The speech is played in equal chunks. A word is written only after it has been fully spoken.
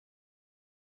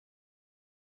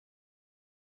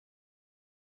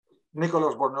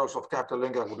Nicholas Borneos of Capital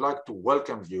Link. I would like to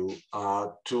welcome you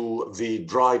to the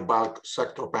dry bulk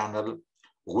sector panel.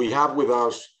 We have with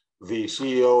us the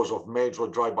CEOs of major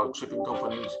dry bulk shipping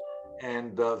companies,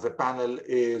 and the panel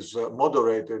is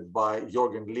moderated by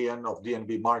Jorgen Lian of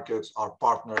DNB Markets, our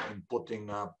partner in putting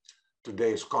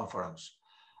today's conference.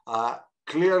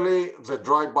 Clearly, the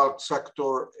dry bulk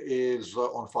sector is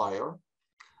on fire,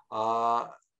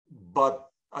 but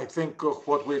I think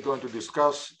what we're going to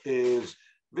discuss is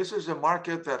this is a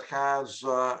market that has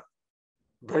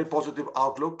very positive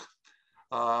outlook,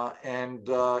 and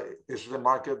this is a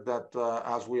market that,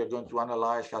 as we are going to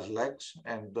analyze, has legs,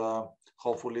 and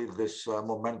hopefully this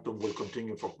momentum will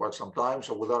continue for quite some time.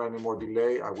 So without any more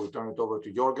delay, I will turn it over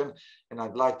to Jorgen, and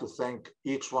I'd like to thank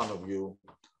each one of you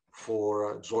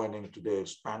for joining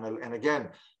today's panel. And again,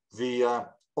 the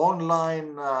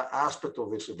online aspect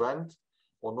of this event,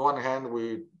 on one hand,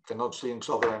 we cannot see each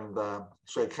other and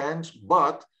shake hands,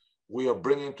 but we are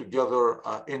bringing together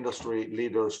industry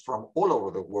leaders from all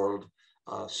over the world,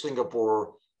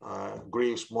 Singapore,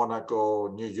 Greece, Monaco,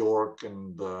 New York,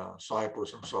 and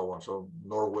Cyprus, and so on. So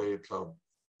Norway. So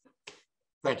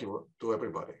thank you to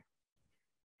everybody.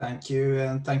 Thank you,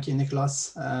 and thank you,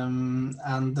 Nicholas.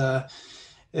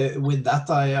 With that,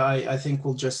 I think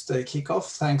we'll just kick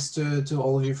off. Thanks to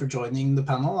all of you for joining the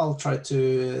panel. I'll try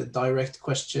to direct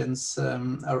questions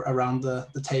around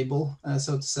the table,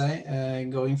 so to say,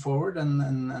 going forward,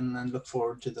 and look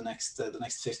forward to the next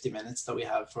 50 minutes that we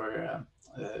have for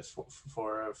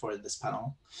this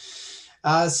panel.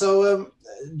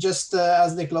 Just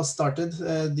as Nicholas started,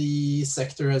 the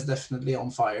sector is definitely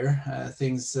on fire.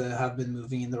 Things have been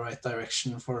moving in the right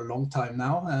direction for a long time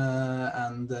now.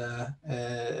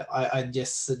 I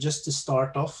guess just to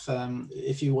start off,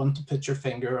 if you want to put your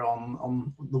finger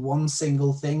on the one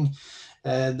single thing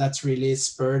that's really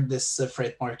spurred this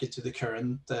freight market to the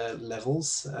current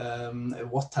levels,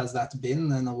 what has that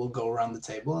been? And we'll go around the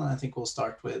table. And I think we'll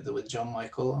start with John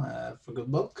Michael for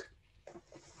GoodBulk.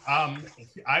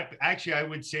 I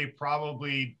would say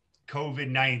probably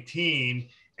COVID-19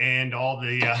 and all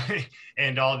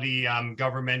the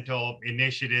governmental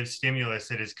initiative stimulus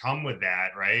that has come with that,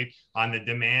 right? On the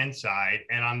demand side,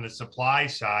 and on the supply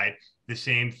side, the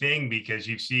same thing, because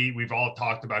we've all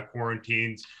talked about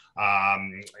quarantines,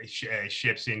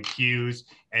 ships in queues,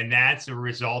 and that's a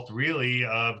result really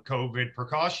of COVID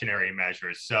precautionary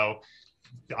measures. So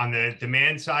on the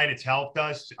demand side, it's helped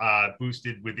us,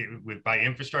 boosted by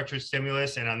infrastructure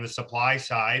stimulus, and on the supply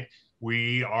side,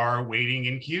 we are waiting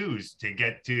in queues to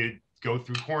go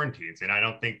through quarantines, and I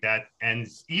don't think that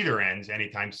ends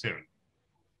anytime soon.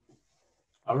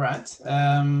 All right,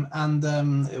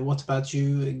 what about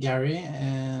you, Gary?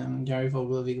 Gary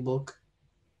Vogel, GoodBulk.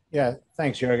 Yeah,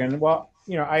 thanks, Jorgen. Well,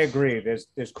 I agree.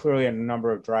 There's clearly a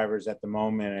number of drivers at the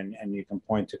moment, and you can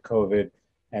point to COVID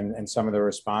and some of the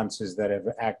responses that have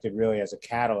acted really as a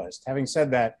catalyst. Having said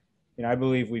that, I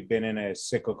believe we've been in a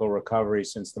cyclical recovery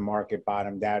since the market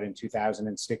bottomed out in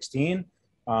 2016,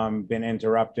 been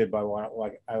interrupted by what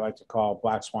I like to call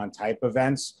black swan type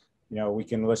events. We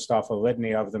can list off a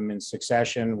litany of them in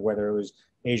succession, whether it was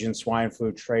Asian swine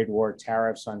flu, trade war,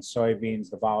 tariffs on soybeans,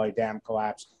 the Vale Dam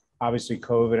collapse, obviously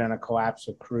COVID, and a collapse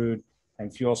of crude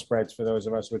and fuel spreads for those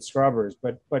of us with scrubbers.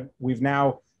 But we've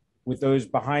now, with those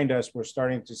behind us, we're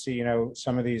starting to see,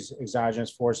 some of these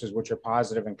exogenous forces, which are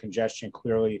positive, and congestion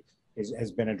clearly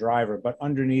has been a driver. But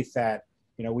underneath that,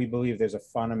 we believe there's a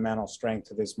fundamental strength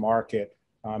to this market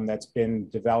that's been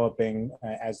developing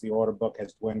as the order book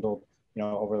has dwindled,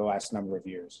 over the last number of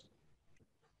years.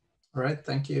 All right,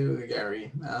 thank you,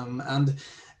 Gary.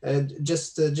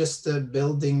 Just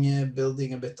building a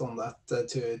bit on that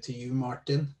to you,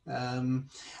 Martyn. And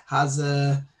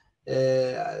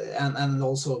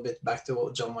also a bit back to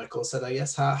what John Michael said, I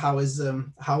guess. How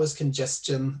is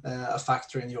congestion a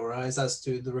factor in your eyes as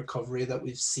to the recovery that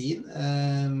we've seen,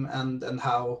 and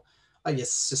how, I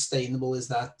guess, sustainable is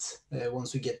that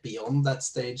once we get beyond that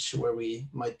stage where we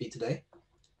might be today?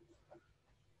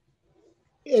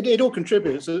 It all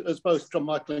contributes, as both John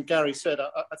Michael and Gary said.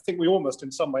 I think we almost,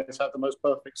 in some ways, have the most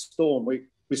perfect storm. We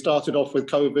started off with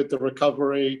COVID, the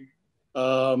recovery.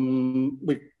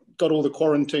 We got all the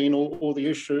quarantine, all the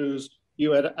issues.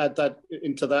 You add that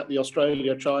into that, the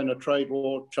Australia-China trade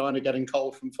war, China getting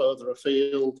coal from further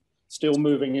afield, still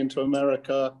moving into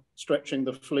America, stretching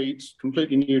the fleets,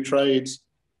 completely new trades.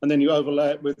 And then you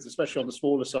overlay it with, especially on the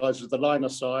smaller sizes, the liner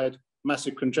side,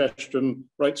 massive congestion,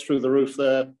 rates through the roof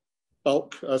there.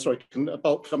 Bulk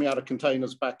coming out of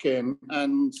containers back in,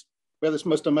 and we have this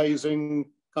most amazing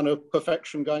kind of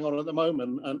perfection going on at the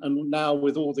moment. And now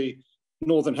with all the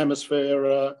Northern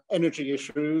Hemisphere energy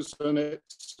issues, and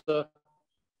it's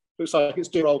looks like it's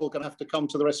GRIN going to have to come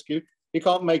to the rescue. You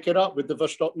can't make it up with the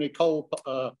Vostokny coal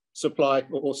supply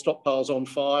or stockpiles on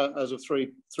fire as of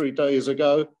three days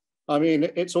ago. I mean,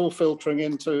 it's all filtering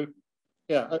into,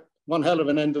 yeah, one hell of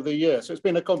an end of the year. So it's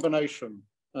been a combination,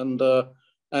 and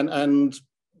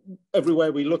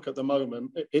everywhere we look at the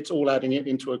moment, it's all adding it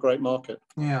into a great market.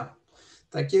 Yeah,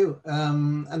 thank you.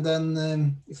 And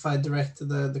then if I direct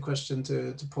the question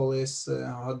to Polis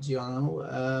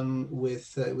Hajioannou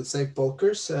with safe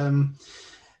bulkers,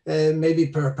 maybe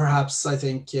perhaps I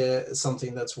think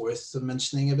something that's worth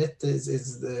mentioning a bit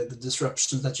is the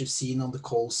disruptions that you've seen on the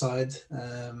coal side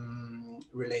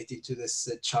relating to this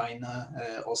China,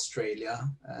 Australia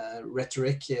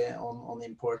rhetoric on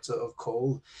imports of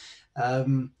coal.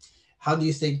 How do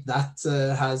you think that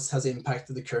has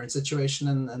impacted the current situation,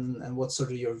 and what's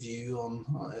sort of your view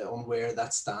on where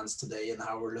that stands today and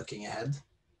how we're looking ahead?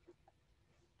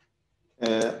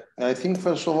 I think,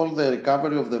 first of all, the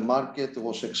recovery of the market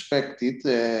was expected.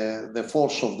 The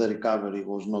force of the recovery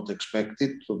was not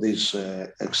expected to this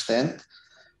extent,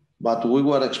 but we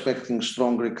were expecting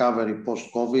strong recovery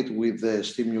post-COVID with the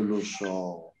stimulus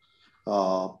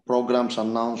programs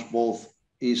announced both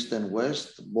East and West,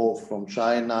 both from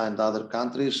China and other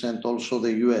countries, and also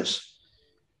the US.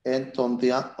 And on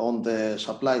the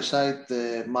supply side,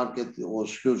 the market was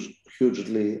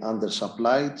hugely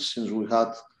undersupplied since we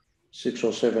had 6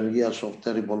 or 7 years of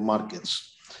terrible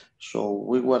markets. So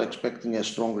we were expecting a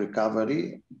strong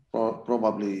recovery.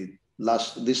 Probably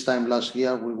this time last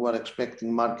year, we were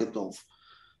expecting market to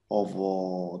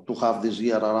have this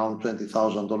year around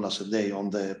 $20,000 a day on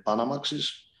the Panamaxes.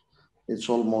 It's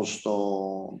almost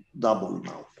double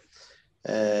now.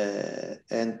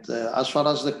 And as far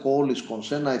as the coal is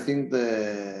concerned, I think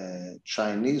the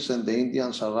Chinese and the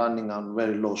Indians are running on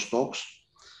very low stocks.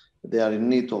 They are in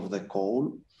need of the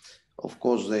coal. Of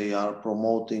course, they are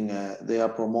promoting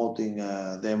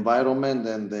the environment,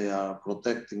 and they are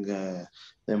protecting the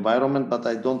environment, but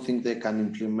I don't think they can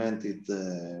implement it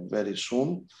very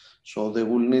soon. So they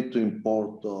will need to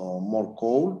import more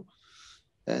coal.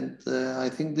 And I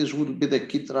think this will be the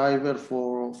key driver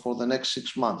for the next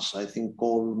 6 months. I think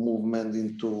coal movement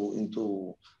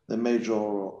into the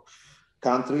major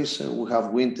countries. We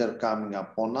have winter coming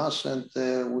upon us, and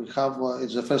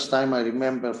it's the first time I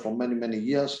remember for many, many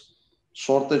years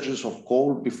shortages of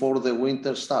coal before the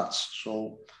winter starts.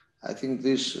 So I think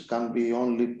this can be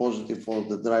only positive for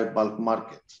the dry bulk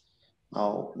market.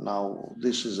 Now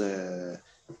this is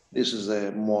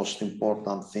the most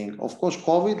important thing. Of course,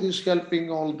 COVID is helping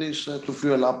all this to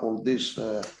fuel up all this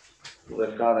to the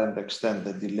current extent,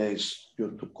 the delays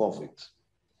due to COVID.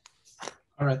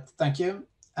 All right, thank you.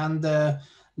 And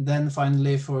then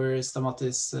finally for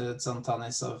Stamatis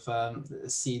Tsantanis of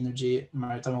Seanergy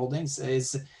Maritime Holdings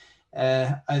is,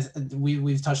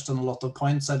 we've touched on a lot of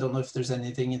points. I don't know if there's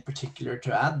anything in particular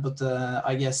to add, but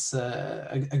I guess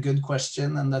a good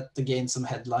question, and that gained some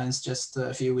headlines just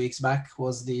a few weeks back,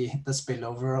 was the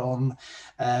spillover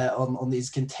on these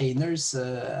containers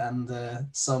and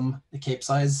some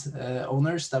Capesize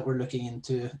owners that were looking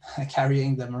into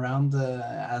carrying them around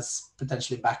as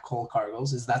potentially backhaul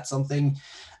cargoes. Is that something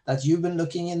that you've been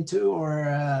looking into,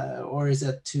 or is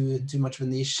it too much of a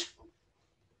niche?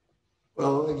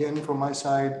 Well, again, from my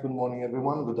side, good morning,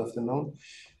 everyone. Good afternoon.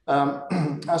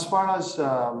 As far as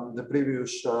the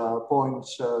previous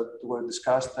points were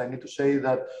discussed, I need to say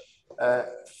that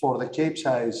for the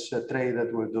Capesize trade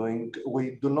that we're doing,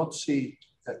 we do not see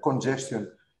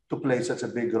congestion to play such a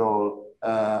big role.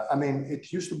 I mean,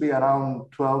 it used to be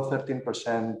around 12,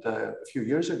 13% a few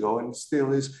years ago, and it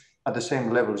still is at the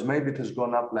same levels. Maybe it has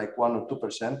gone up like 1 or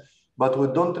 2%, but we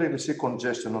don't really see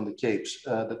congestion on the Capes.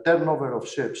 The turnover of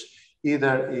ships,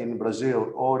 either in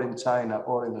Brazil or in China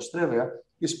or in Australia,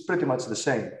 is pretty much the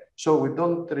same. So we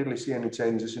don't really see any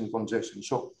changes in congestion.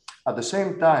 So at the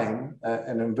same time,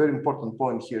 and a very important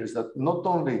point here is that not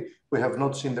only we have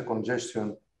not seen the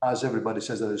congestion, as everybody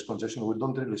says that there's congestion, we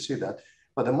don't really see that.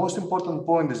 But the most important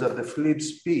point is that the fleet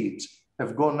speeds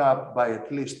have gone up by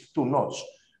at least 2 knots.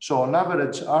 So on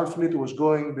average, our fleet was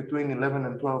going between 11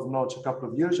 and 12 knots a couple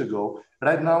of years ago.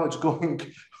 Right now, it's going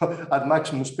at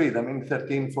maximum speed. I mean,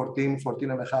 13, 14,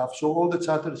 14 and a half. So all the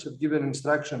charters have given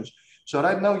instructions. So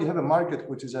right now, you have a market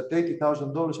which is at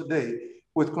 $80,000 a day,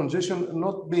 with congestion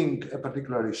not being a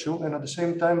particular issue, and at the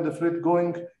same time, the fleet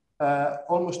going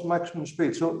almost maximum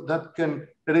speed. So that can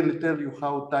really tell you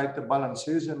how tight the balance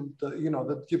is, and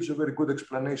that gives a very good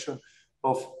explanation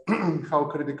of how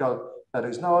critical that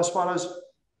is. Now, as far as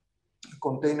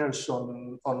containers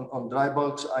on dry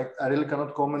bulks, I really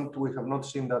cannot comment. We have not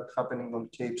seen that happening on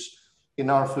Capes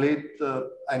in our fleet.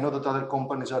 I know that other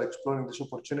companies are exploring this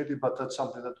opportunity, but that's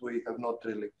something that we have not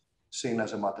really seen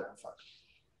as a matter of fact.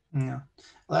 Yeah,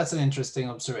 well, that's an interesting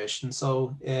observation.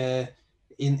 So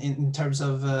in terms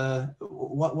of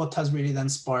what has really then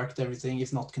sparked everything,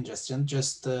 if not congestion,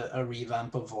 just a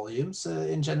revamp of volumes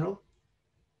in general?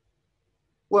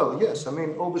 Well, yes. I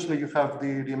mean, obviously you have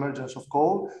the emergence of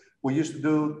coal. We used to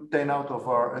do 2 out of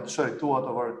our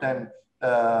 10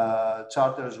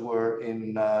 charters were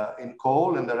in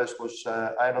coal, and the rest was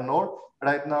iron ore.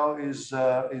 Right now is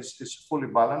fully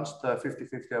balanced,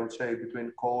 50-50, I would say,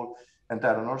 between coal and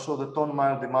iron ore. So the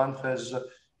ton-mile demand has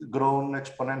grown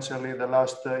exponentially the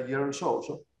last year or so.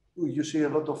 So you see a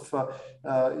lot of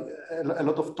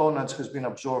tonnage has been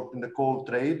absorbed in the coal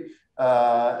trade,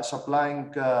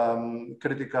 supplying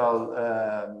critical,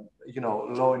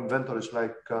 low inventories,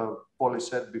 like Polly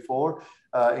said before,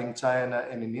 in China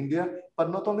and in India. But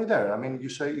not only there. I mean, you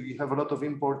say you have a lot of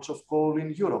imports of coal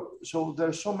in Europe. So there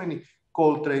are so many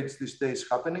coal trades these days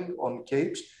happening on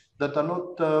capes that are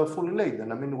not fully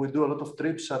laden. I mean, we do a lot of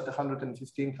trips at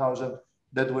 115,000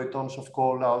 deadweight tons of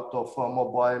coal out of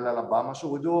Mobile, Alabama. So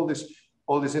we do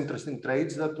all these interesting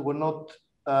trades that were not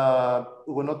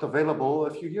available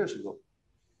a few years ago.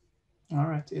 All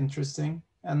right, interesting.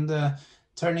 And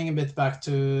turning a bit back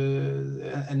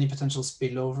to any potential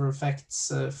spillover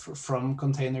effects from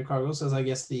container cargoes, as I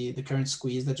guess the current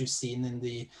squeeze that you've seen in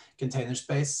the container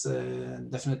space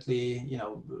definitely,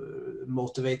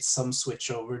 motivates some switch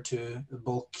over to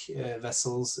bulk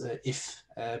vessels if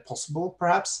possible,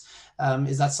 perhaps.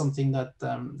 Is that something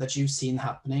that you've seen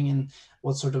happening, and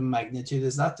what sort of magnitude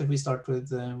is that? If we start with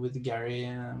Gary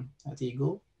at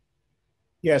EGLE.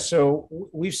 Yeah, so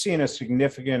we've seen a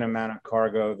significant amount of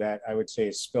cargo that I would say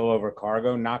is spillover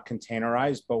cargo, not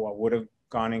containerized, but what would have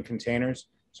gone in containers.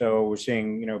 So we're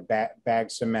seeing,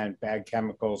 bag cement, bag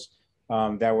chemicals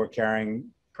that we're carrying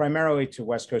primarily to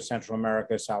West Coast, Central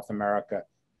America, South America.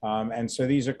 And so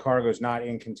these are cargoes not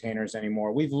in containers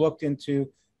anymore. We've looked into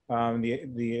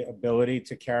the ability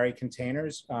to carry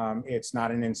containers. It's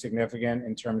not an insignificant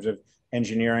in terms of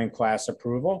engineering class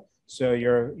approval. So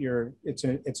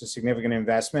it's a significant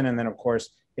investment, and then of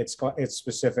course it's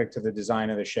specific to the design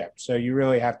of the ship. So you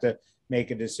really have to make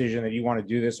a decision that you want to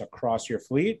do this across your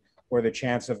fleet, or the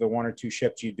chance of the 1 or 2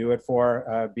 ships you do it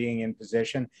for being in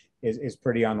position is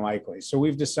pretty unlikely. So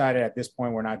we've decided at this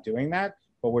point we're not doing that,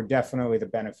 but we're definitely the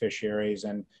beneficiaries.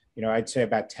 And I'd say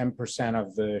about 10%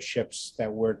 of the ships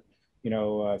that we're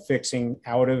fixing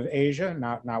out of Asia,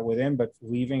 not within, but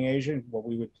leaving Asia, what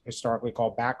we would historically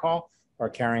call backhaul, are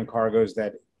carrying cargoes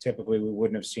that typically we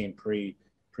wouldn't have seen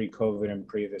pre-COVID and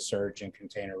pre the surge in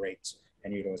container rates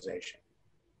and utilization.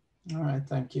 All right,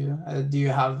 thank you. Do you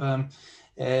have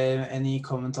any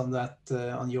comment on that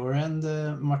on your end,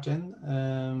 Martyn?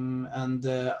 And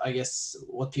I guess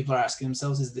what people are asking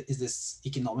themselves is this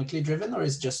economically driven, or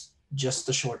is just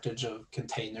the shortage of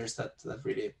containers that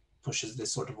really pushes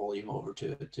this sort of volume over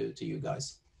to you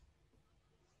guys?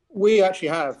 We actually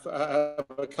have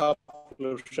a couple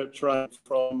of ships running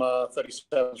from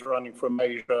 37s running from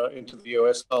Asia into the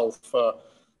US Gulf,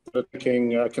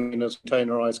 taking containers,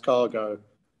 containerized cargo.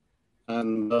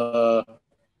 And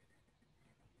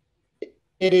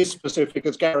it is specific,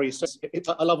 as Gary says.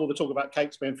 I love all the talk about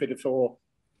capes being fitted for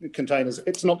containers.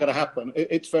 It's not going to happen.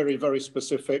 It's very, very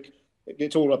specific.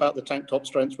 It's all about the tank top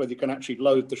strengths, whether you can actually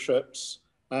load the ships.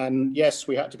 And yes,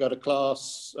 we had to go to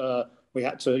class. We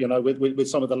had to, with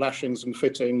some of the lashings and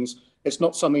fittings. It's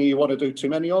not something you want to do too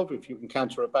many of if you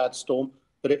encounter a bad storm,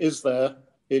 but it is there.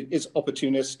 It is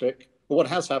opportunistic. But what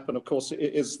has happened, of course,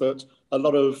 is that a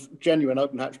lot of genuine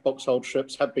open hatch box hold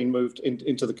ships have been moved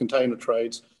into the container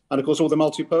trades. And of course, all the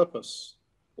multi-purpose,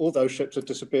 all those ships have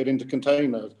disappeared into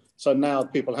containers. So now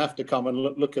people have to come and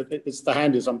look at it. It's the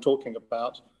handies I'm talking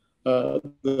about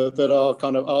that are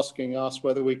kind of asking us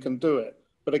whether we can do it.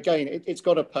 But again, it's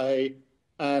got to pay.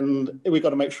 And we've got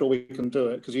to make sure we can do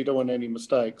it, because you don't want any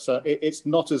mistakes. It's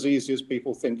not as easy as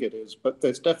people think it is, but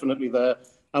it's definitely there.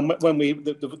 And when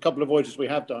the couple of voyages we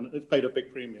have done, it's paid a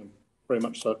big premium, very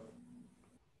much so.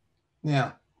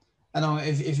 Yeah. I know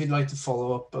if you'd like to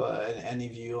follow up any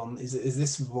view on, is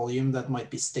this volume that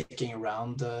might be sticking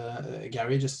around,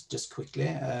 Gary, just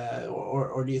quickly,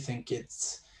 or do you think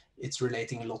it's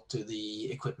relating a lot to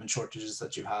the equipment shortages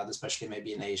that you've had, especially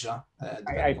maybe in Asia,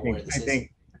 depending on where this is?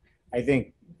 I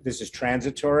think this is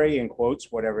transitory, in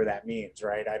quotes, whatever that means,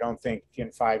 right? I don't think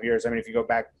in 5 years, I mean, if you go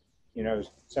back,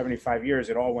 75 years,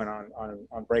 it all went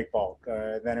on break bulk.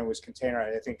 Then it was container.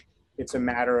 I think it's a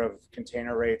matter of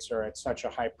container rates are at such a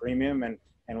high premium and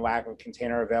lack of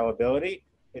container availability.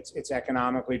 It's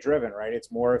economically driven, right?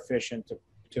 It's more efficient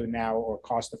to now, or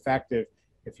cost effective,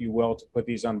 if you will, to put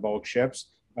these on bulk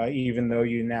ships, even though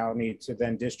you now need to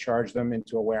then discharge them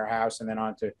into a warehouse and then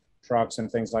onto trucks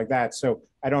and things like that. So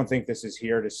I don't think this is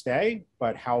here to stay,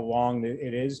 but how long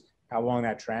it is, how long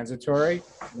that transitory,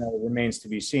 remains to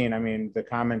be seen. I mean, the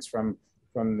comments from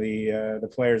the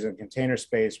players in the container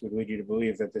space would lead you to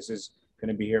believe that this is going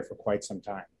to be here for quite some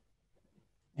time.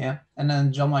 Yeah, and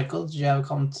then John Michael, do you have a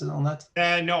comment on that?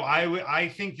 No, I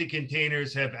think the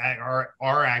containers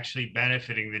are actually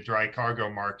benefiting the dry cargo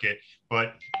market,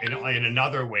 but in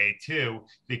another way too.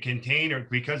 The container,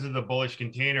 because of the bullish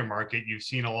container market, you've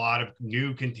seen a lot of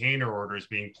new container orders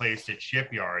being placed at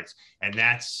shipyards, and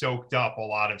that's soaked up a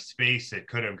lot of space that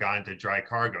could have gone to dry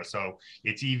cargo. So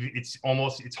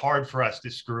it's hard for us to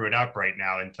screw it up right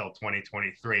now until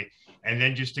 2023. And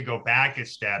then just to go back a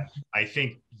step, I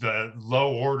think the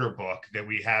low order book that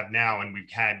we have now and we've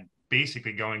had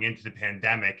basically going into the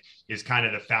pandemic is kind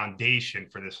of the foundation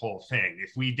for this whole thing.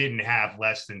 If we didn't have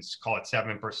less than, call it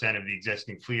 7% of the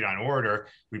existing fleet on order,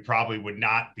 we probably would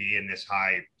not be in this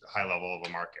high level of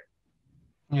a market.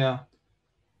 Yeah,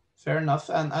 fair enough.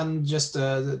 And just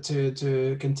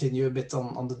to continue a bit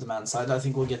on the demand side, I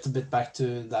think we'll get a bit back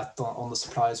to that on the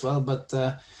supply as well. But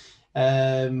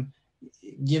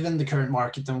given the current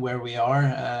market and where we are,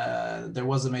 there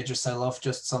was a major sell-off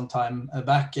just some time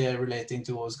back relating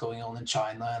to what was going on in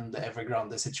China and the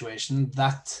Evergrande situation.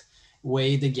 That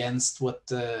weighed against what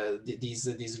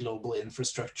these global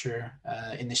infrastructure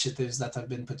initiatives that have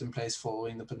been put in place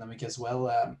following the pandemic as well.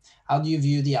 How do you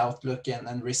view the outlook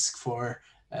and risk for,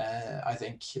 I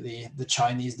think, the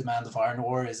Chinese demand of iron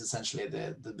ore is essentially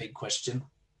the big question.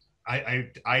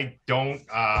 I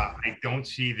don't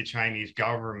see the Chinese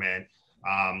government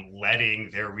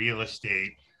letting their real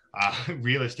estate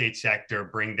sector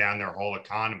bring down their whole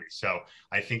economy. So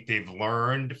I think they've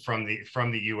learned from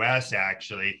the U.S.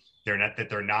 actually they're not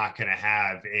going to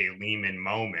have a Lehman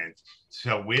moment.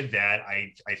 So with that,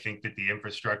 I think that the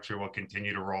infrastructure will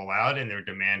continue to roll out and their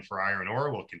demand for iron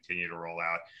ore will continue to roll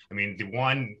out. I mean, the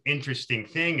one interesting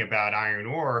thing about iron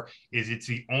ore is it's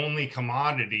the only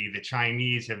commodity the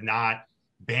Chinese have not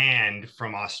banned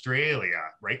from Australia,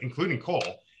 right? Including coal.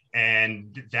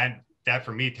 And that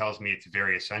for me tells me it's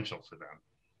very essential for them.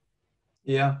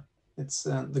 Yeah. It's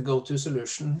the go-to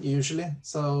solution usually.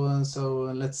 So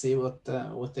let's see what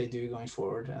they do going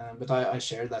forward. But I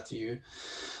share that view.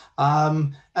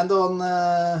 And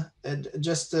on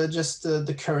just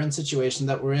the current situation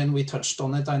that we're in, we touched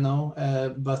on it, I know,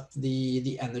 but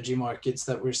the energy markets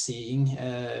that we're seeing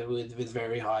with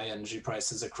very high energy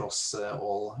prices across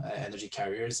all energy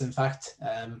carriers, in fact.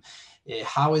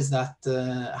 How is that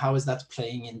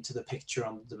playing into the picture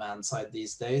on the demand side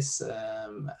these days?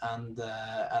 And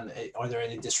are there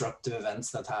any disruptive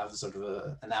events that have sort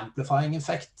of an amplifying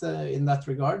effect in that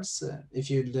regards?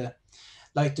 If you'd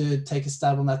like to take a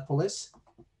stab on that, Polis?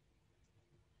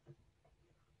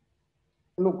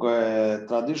 Look,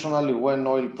 traditionally when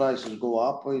oil prices go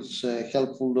up, it's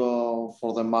helpful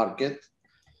for the market,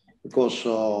 because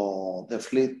the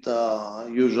fleet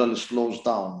usually slows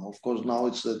down. Of course, now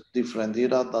it's a different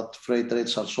era that freight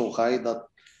rates are so high that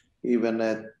even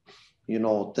a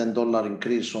 $10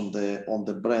 increase on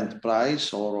the Brent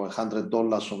price or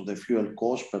 $100 on the fuel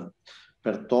cost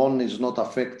per ton is not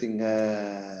affecting,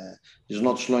 is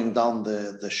not slowing down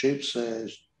the ships.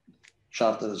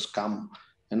 Charters come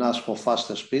and ask for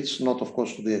faster speeds, not of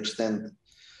course to the extent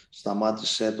Stamatis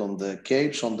said on the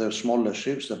Capes. On the smaller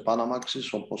ships, the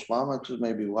Panamaxes or Post-Panamaxes,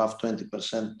 maybe we have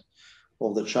 20%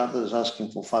 of the charters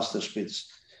asking for faster speeds.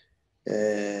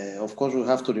 Of course, we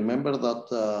have to remember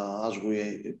that as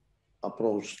we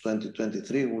approach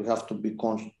 2023, we have to be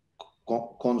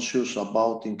conscious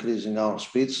about increasing our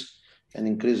speeds and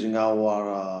increasing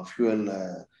our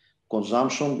fuel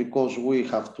consumption, because we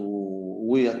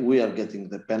are getting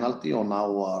the penalty on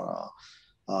our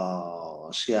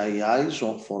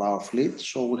CIIs for our fleet.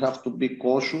 So we have to be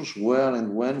cautious where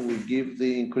and when we give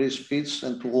the increased speeds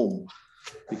and to whom,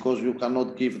 because you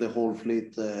cannot give the whole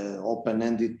fleet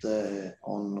open-ended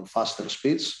on faster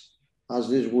speeds, as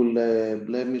this will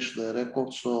blemish the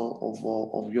records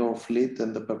of your fleet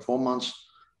and the performance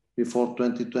before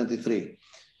 2023.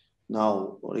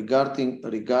 Now, regarding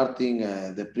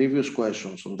the previous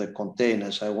questions on the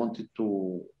containers, I wanted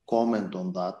to comment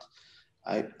on that.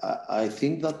 I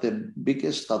think that the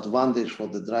biggest advantage for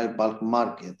the dry bulk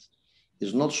market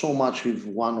is not so much if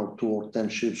 1 or 2 or 10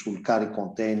 ships will carry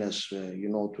containers,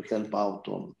 to help out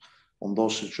on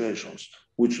those situations,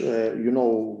 which,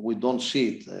 we don't see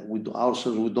it. We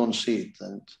don't see it.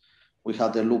 And we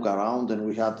had a look around and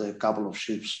we had a couple of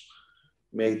ships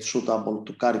made suitable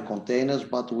to carry containers,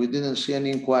 but we didn't see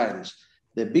any inquiries.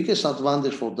 The biggest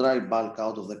advantage for dry bulk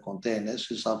out of the containers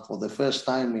is that for the first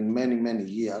time in many, many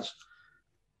years,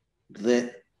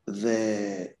 the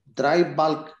dry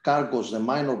bulk cargoes, the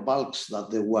minor bulks that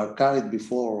they were carried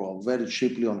before very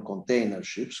cheaply on container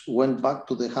ships, went back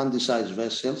to the handy-sized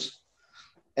vessels,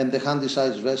 and the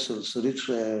handy-sized vessels reached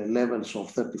levels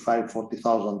of $35,000,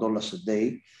 $40,000 a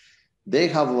day. They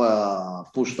have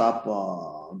pushed up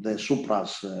the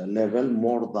Supra's level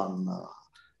more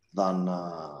than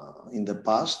in the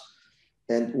past.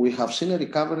 And we have seen a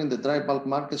recovery in the dry bulk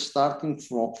market starting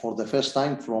for the first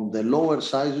time from the lower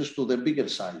sizes to the bigger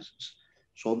sizes.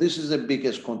 So this is the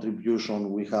biggest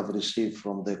contribution we have received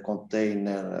from the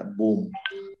container boom,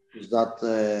 is that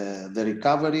the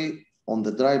recovery on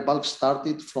the dry bulk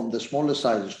started from the smaller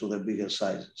sizes to the bigger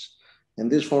sizes. And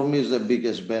this for me is the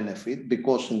biggest benefit,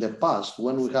 because in the past,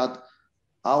 when we had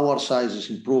our sizes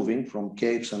improving from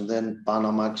Capes and then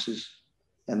Panamaxes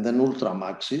and then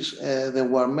Ultramaxes, there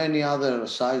were many other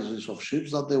sizes of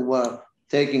ships that they were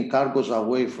taking cargoes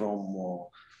away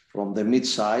from the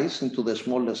mid-size into the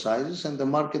smaller sizes, and the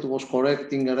market was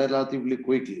correcting relatively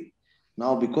quickly.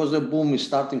 Now, because the boom is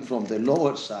starting from the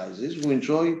lower sizes, we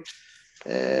enjoy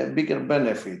a bigger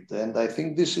benefit. And I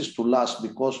think this is to last,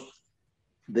 because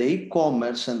the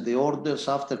e-commerce and the orders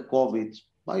after COVID,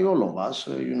 by all of us,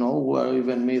 you know,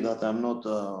 even me, that I'm not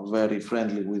very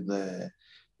friendly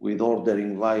with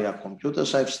ordering via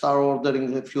computers. I've started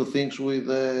ordering a few things with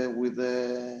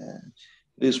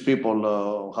these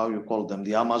people, how you call them,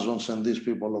 the Amazons, and these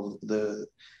people of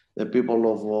the people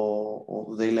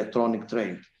of the electronic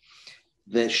trade.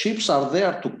 The ships are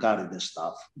there to carry the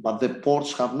stuff, but the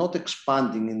ports have not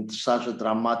expanding in such a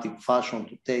dramatic fashion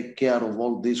to take care of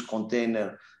all this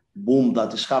container boom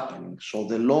that is happening. So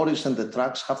the lorries and the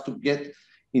trucks have to get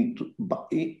into,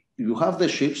 you have the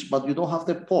ships, but you don't have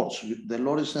the ports. The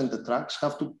lorries and the trucks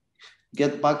have to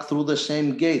get back through the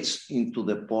same gates into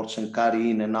the ports and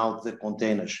carry in and out the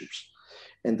container ships.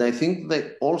 And I think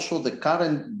that also the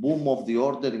current boom of the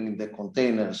ordering in the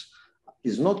containers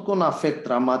is not going to affect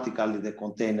dramatically the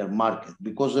container market,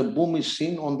 because the boom is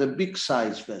seen on the big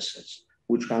size vessels,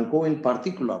 which can go in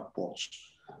particular ports.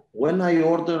 When I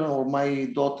order, or my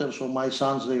daughters or my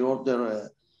sons, they order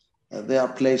their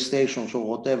PlayStations or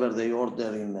whatever they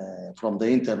order from the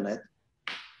internet,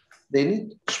 they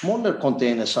need smaller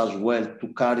containers as well to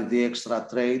carry the extra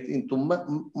trade into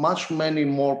many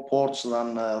more ports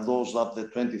than those that the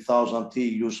 20,000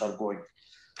 TEUs are going.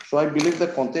 So I believe the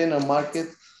container market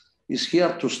is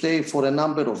here to stay for a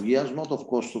number of years, not of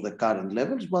course to the current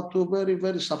levels, but to very,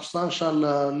 very substantial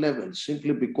levels,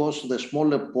 simply because the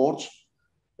smaller ports,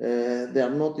 there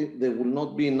will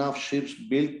not be enough ships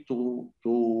built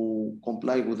to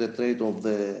comply with the trade of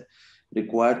the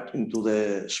required into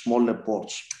the smaller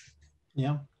ports.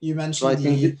 Yeah, you mentioned. So I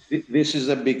think this is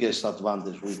the biggest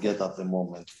advantage we get at the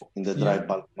moment in the dry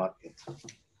bulk market.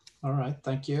 All right,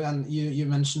 thank you. And you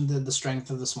mentioned the strength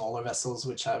of the smaller vessels,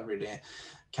 which have really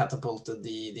catapulted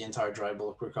the entire dry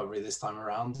bulk recovery this time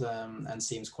around, and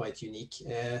seems quite unique.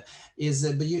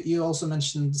 But you also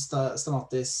mentioned,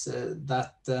 Stamatis,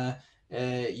 that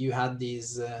you had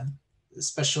these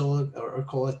special, or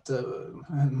call it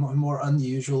more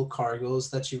unusual cargoes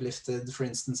that you lifted, for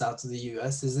instance, out to the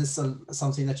US. Is this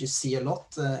something that you see a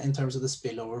lot in terms of the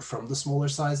spillover from the smaller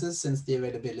sizes, since the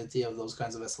availability of those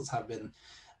kinds of vessels have been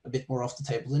a bit more off the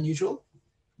table than usual?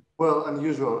 Well,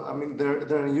 unusual. I mean,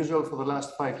 they're unusual for the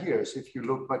last 5 years. If you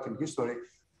look back in history,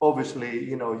 obviously,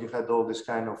 you know, you had all this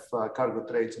kind of cargo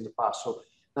trades in the past. So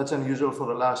that's unusual for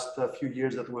the last few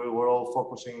years, that we were all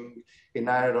focusing in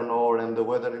iron ore and the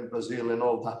weather in Brazil and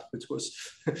all that, which was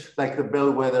like the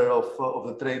bellwether of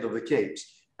the trade of the Capes.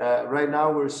 Right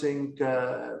now, we're seeing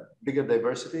bigger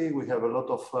diversity. We have a lot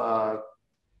of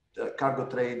cargo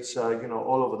trades, you know,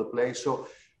 all over the place. So,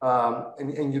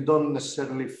 and you don't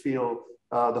necessarily feel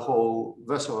the whole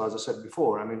vessel, as I said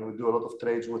before. I mean, we do a lot of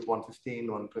trades with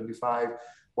 115, 125,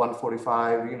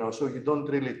 145, you know, so you don't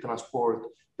really transport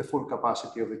the full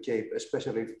capacity of the Cape,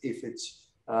 especially if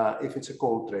it's a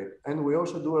coal trade. And we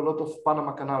also do a lot of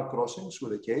Panama Canal crossings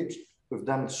with the Capes. We've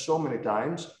done it so many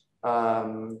times,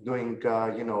 doing,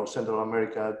 you know, Central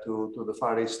America to the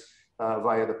Far East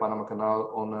via the Panama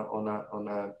Canal on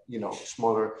a you know,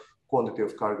 smaller quantity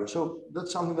of cargo. So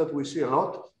that's something that we see a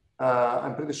lot.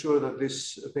 I'm pretty sure that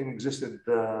this thing existed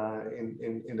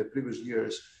in the previous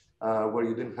years, where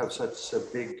you didn't have such a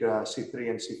big C3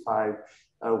 and C5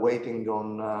 waiting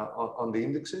on the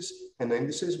indices and the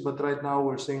indices, but right now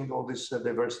we're seeing all this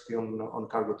diversity on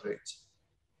cargo trades.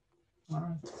 All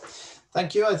right,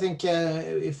 thank you. I think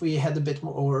if we head a bit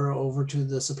more over to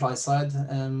the supply side,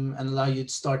 and allow you to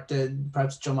start,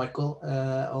 perhaps John Michael,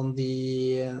 on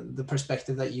the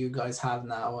perspective that you guys have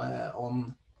now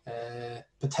on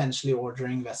potentially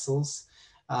ordering vessels.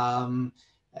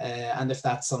 and if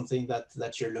that's something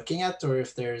that you're looking at, or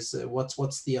if there's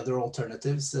what's the other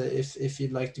alternatives if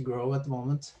you'd like to grow at the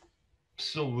moment?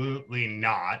 Absolutely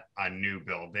not on new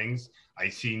buildings. I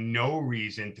see no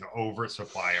reason to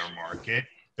oversupply our market.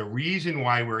 The reason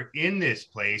why we're in this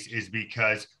place is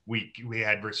because we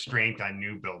had restraint on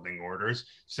new building orders.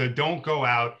 So don't go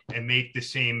out and make the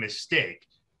same mistake.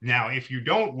 Now, if you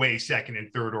don't weigh second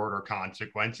and third order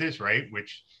consequences, right,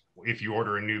 which if you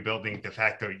order a new building, de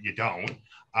facto you don't,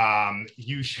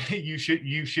 you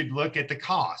should look at the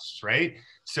costs, right?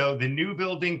 So the new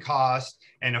building cost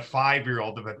and a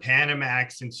 5-year-old of a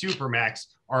Panamax and Supermax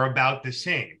are about the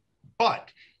same.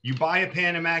 But you buy a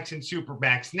Panamax and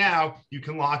Supermax now, you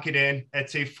can lock it in at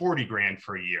say 40 grand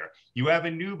for a year. You have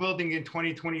a new building in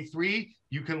 2023,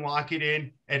 you can lock it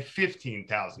in at $15,000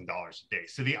 a day.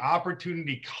 So the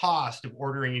opportunity cost of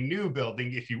ordering a new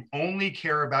building, if you only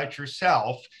care about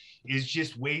yourself, is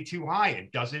just way too high.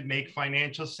 It doesn't make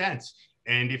financial sense.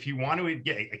 And if you want to,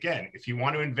 again, if you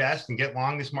want to invest and get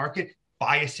long this market,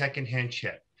 buy a secondhand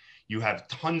ship. You have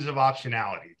tons of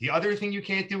optionality. The other thing you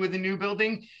can't do with a new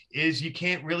building is you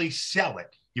can't really sell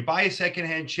it. You buy a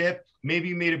secondhand ship, maybe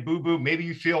you made a boo-boo, maybe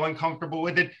you feel uncomfortable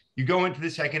with it. You go into the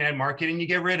secondhand market and you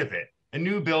get rid of it. A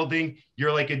new building,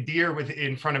 you're like a deer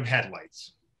in front of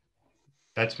headlights.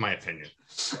 That's my opinion.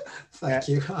 Thank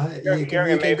you. You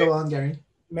can go on, Gary.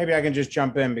 Maybe I can just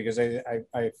jump in because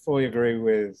I fully agree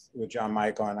with John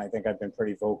Michael, and I think I've been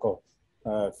pretty vocal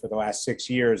for the last 6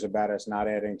 years about us not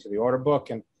adding to the order book.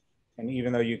 And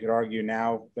even though you could argue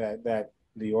now that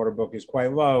the order book is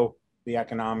quite low, the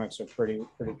economics are pretty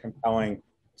compelling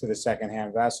to the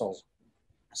secondhand vessels.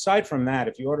 Aside from that,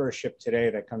 if you order a ship today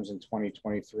that comes in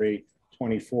 2023,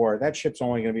 24, that ship's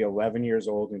only going to be 11 years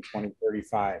old in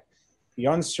 2035. The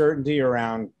uncertainty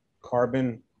around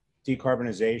carbon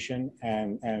decarbonization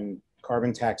and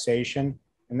carbon taxation,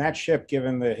 and that ship,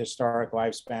 given the historic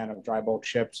lifespan of dry bulk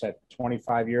ships at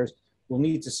 25 years, will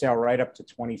need to sail right up to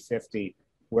 2050,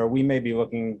 where we may be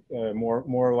looking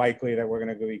more likely that we're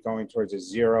going to be going towards a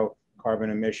zero carbon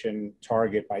emission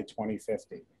target by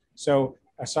 2050. So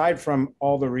aside from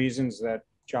all the reasons that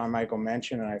John Michael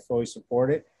mentioned, and I fully support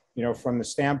it, you know, from the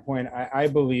standpoint, I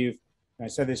believe, and I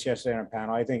said this yesterday on a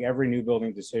panel, I think every new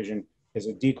building decision is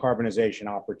a decarbonization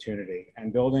opportunity,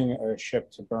 and building a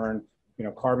ship to burn, you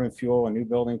know, carbon fuel, a new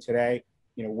building today,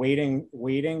 you know,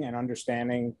 waiting and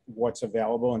understanding what's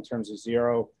available in terms of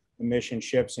zero emission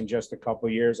ships in just a couple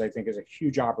of years, I think is a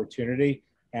huge opportunity.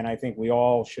 And I think we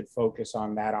all should focus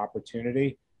on that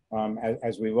opportunity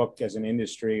as we look as an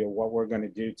industry at what we're going to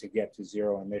do to get to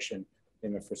zero emission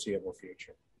in the foreseeable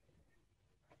future.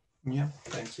 Yeah,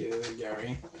 thank you,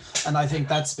 Gary. And I think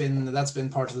that's been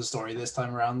part of the story this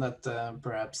time around, that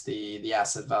perhaps the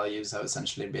asset values have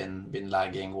essentially been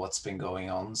lagging what's been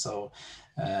going on. So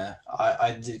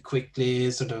I did quickly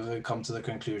sort of come to the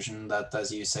conclusion that,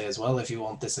 as you say as well, if you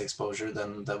want this exposure,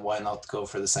 then why not go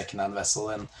for the second-hand vessel?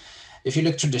 And if you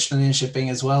look traditionally in shipping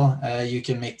as well, you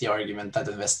can make the argument that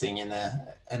investing in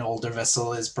an older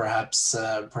vessel is perhaps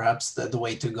the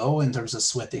way to go in terms of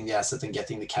sweating the asset and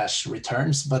getting the cash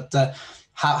returns. But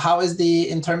how is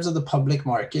in terms of the public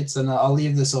markets, and I'll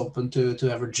leave this open to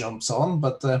whoever jumps on,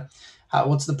 but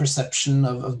what's the perception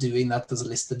of doing that as a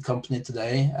listed company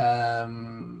today,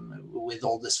 with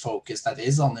all this focus that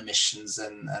is on emissions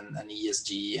and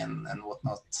ESG and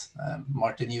whatnot?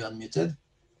 Martyn, you unmuted.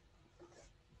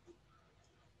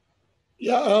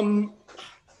 Yeah,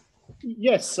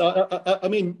 yes. I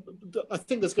mean, I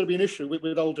think there's going to be an issue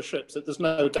with older ships. There's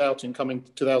no doubt in coming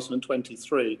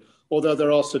 2023, although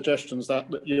there are suggestions that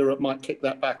Europe might kick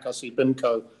that back. I see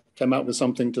BIMCO came out with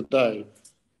something today.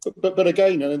 But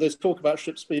again, and there's talk about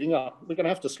ships speeding up. We're going to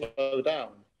have to slow down.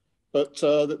 But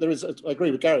there is, I agree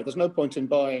with Gary, there's no point in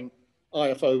buying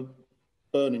IFO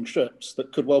burning ships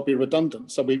that could well be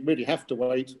redundant. So we really have to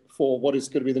wait for what is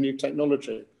going to be the new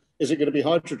technology. Is it going to be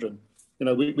hydrogen? You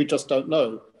know, we just don't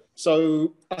know.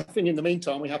 So I think in the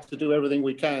meantime, we have to do everything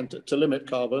we can to limit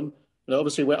carbon. You know,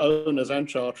 obviously, we're owners and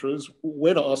charterers.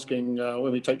 We're not asking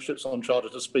when we take ships on charter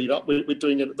to speed up. We're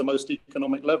doing it at the most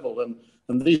economic level.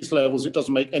 And these levels, it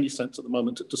doesn't make any sense at the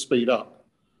moment to speed up.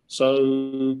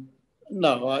 So,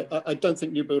 no, I don't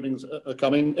think new buildings are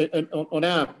coming. And on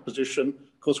our position,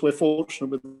 of course, we're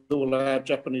fortunate with all our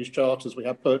Japanese charters. We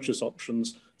have purchase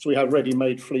options. So we have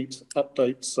ready-made fleet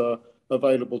updates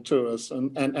available to us,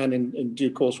 and in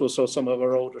due course we'll sell some of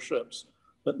our older ships,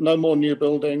 but no more new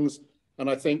buildings. And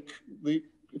I think the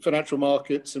financial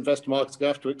markets, investor markets,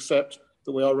 have to accept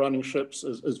that we are running ships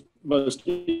as most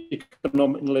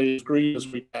economically green as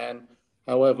we can.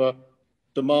 However,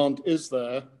 demand is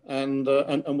there, and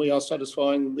we are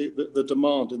satisfying the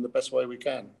demand in the best way we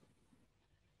can.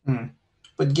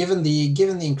 But given the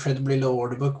incredibly low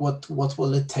order book, what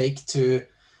will it take to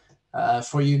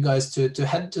for you guys to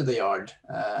head to the yard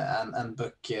and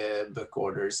book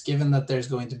orders, given that there's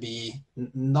going to be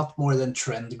not more than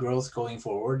trend growth going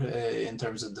forward in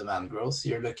terms of demand growth?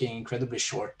 You're looking incredibly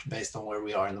short based on where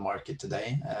we are in the market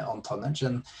today on tonnage.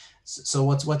 And so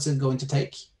what's it going to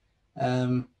take?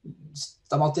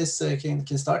 Stamatis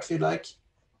can start if you like.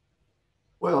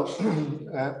 Well,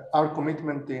 our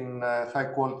commitment in high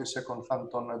quality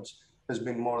second-hand tonnage has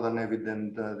been more than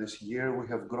evident this year. We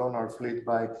have grown our fleet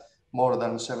by more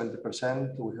than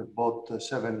 70%. We have bought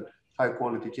 7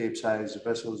 high-quality Capesize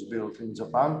vessels built in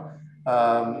Japan.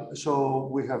 So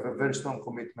we have a very strong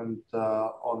commitment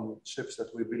on ships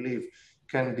that we believe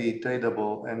can be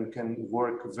tradable and can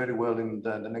work very well in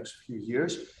the next few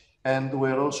years. And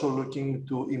we're also looking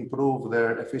to improve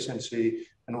their efficiency,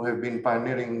 and we have been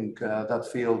pioneering that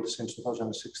field since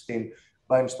 2016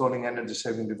 by installing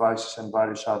energy-saving devices and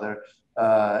various other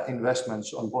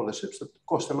investments on board the ships that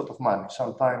cost a lot of money,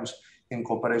 sometimes in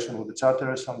cooperation with the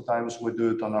charterers, sometimes we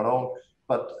do it on our own.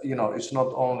 But it's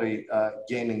not only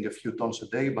gaining a few tons a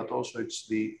day, but also it's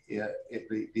the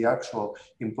actual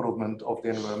improvement of the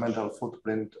environmental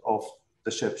footprint of the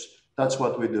ships. That's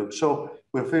what we do. So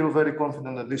we feel very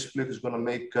confident that this fleet is going to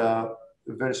make a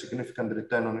very significant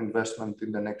return on investment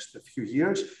in the next few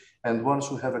years. And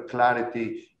once we have a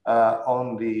clarity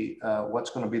on the what's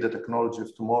going to be the technology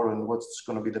of tomorrow and what's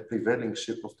going to be the prevailing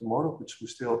ship of tomorrow, which we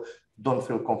still don't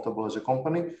feel comfortable as a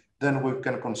company, then we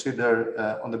can consider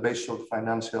on the basis of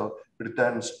financial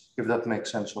returns if that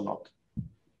makes sense or not.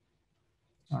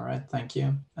 All right, thank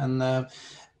you. And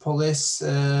Police,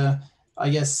 I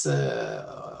guess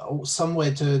some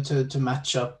way to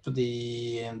match up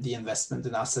the investment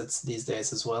in assets these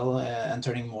days as well, and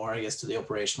turning more, I guess, to the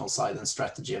operational side and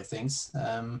strategy of things.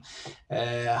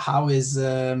 How is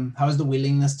the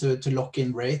willingness to lock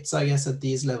in rates, I guess, at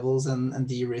these levels and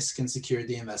de-risk and secure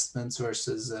the investments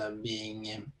versus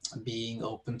being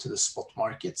open to the spot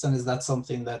markets? And is that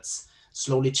something that's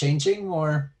slowly changing,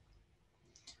 or?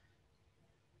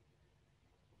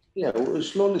 Yeah, we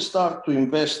slowly start to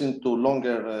invest into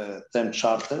longer term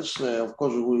charters. Of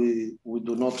course, we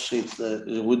do not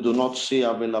see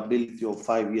availability of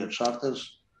 5-year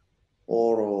charters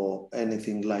or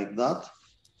anything like that.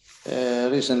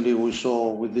 Recently, we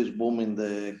saw with this boom in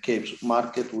the Capes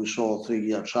market, we saw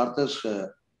 3-year charters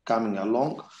coming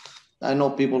along. I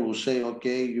know people will say,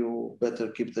 okay, you better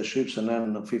keep the ships and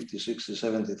earn $50,000,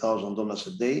 $60,000, $70,000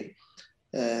 a day.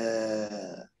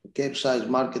 Capesize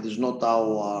market is not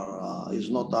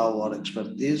our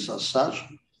expertise as such.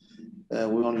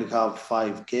 We only have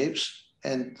 5 Capes,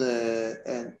 and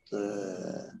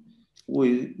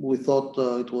we thought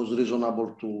it was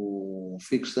reasonable to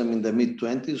fix them in the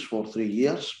mid-20s for 3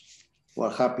 years.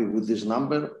 We're happy with this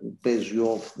number. It pays you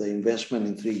off the investment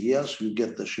in 3 years. You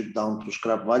get the ship down to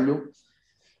scrap value,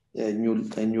 a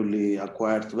newly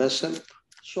acquired vessel.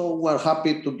 So we're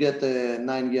happy to get a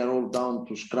 9-year-old down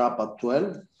to scrap at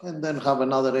 12 and then have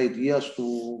another 8 years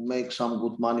to make some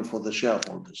good money for the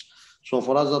shareholders. So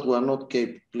for us that we're not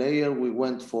Cape player, we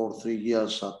went for 3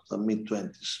 years at the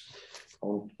mid-20s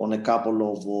on a couple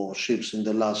of ships in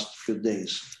the last few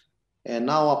days. And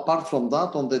now apart from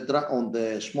that, on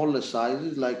the smaller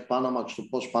sizes like Panamax to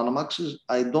post-Panamaxes,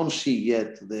 I don't see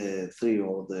yet the 3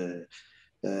 or the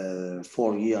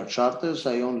 4-year charters.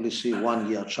 I only see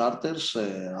 1-year charters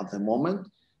at the moment,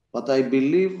 but I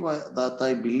believe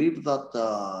that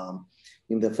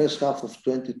in the first half of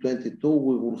 2022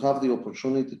 we will have the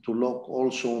opportunity to lock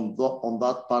also on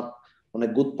that part, on a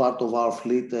good part of our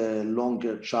fleet,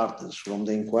 longer charters. From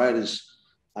the inquiries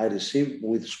I received,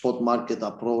 with spot market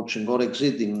approaching or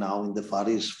exceeding now in the Far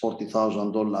East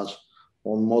 $40,000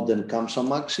 on modern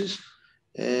Kamsarmaxes.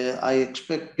 I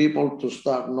expect people to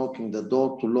start knocking the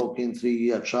door to lock in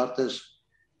 3-year charters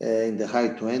in the high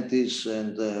 20s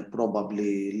and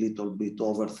probably a little bit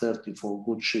over 30 for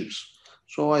good ships.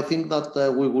 So I think that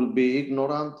we will be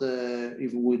ignorant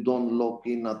if we don't lock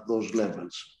in at those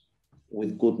levels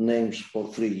with good names for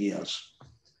 3 years.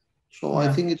 So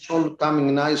I think it's all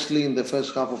coming nicely in the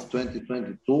first half of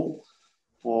 2022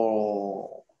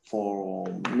 for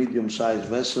medium-sized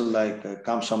vessel like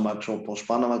Kamsarmax or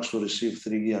post-Panamax to receive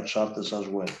 3-year charters as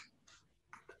well.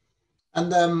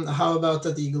 And how about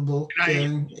that EGLE?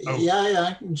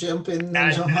 Jump in.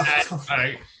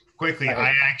 Quickly,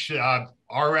 I actually,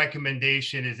 our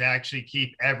recommendation is actually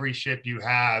keep every ship you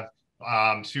have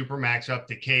Supermax up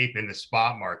to Cape in the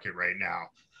spot market right now.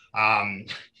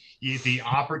 The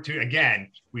opportunity,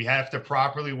 again, we have to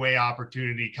properly weigh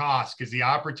opportunity cost, because the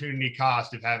opportunity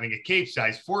cost of having a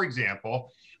Capesize, for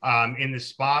example, in the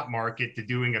spot market to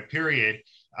doing a period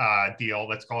deal,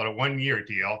 let's call it a 1-year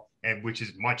deal, and which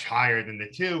is much higher than the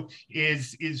 2,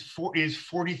 is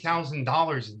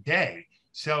 $40,000 a day.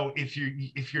 So if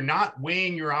you're not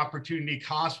weighing your opportunity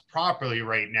cost properly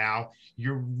right now,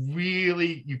 you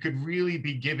could really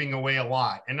be giving away a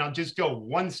lot. And I'll just go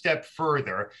one step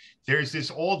further. There's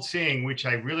this old saying, which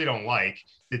I really don't like,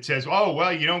 that says, oh,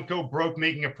 well, you don't go broke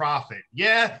making a profit.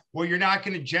 Yeah, well, you're not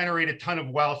going to generate a ton of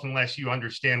wealth unless you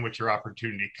understand what your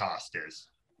opportunity cost is.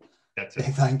 That's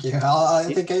it. Thank you.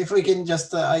 I think if we can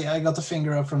just, I got a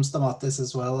finger up from Stamatis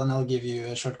as well, and I'll give you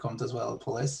a short comment as well,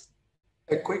 Polis.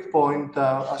 A quick point,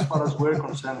 as far as we're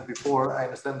concerned before, I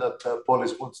understand that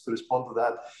Polis wants to respond to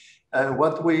that.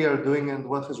 What we are doing and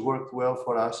what has worked well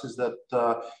for us is that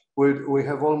we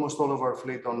have almost all of our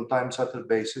fleet on time charter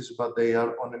basis, but they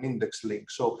are on an index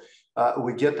link. So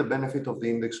we get the benefit of the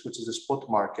index, which is the spot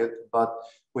market, but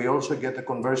we also get a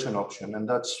conversion option, and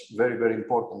that's very, very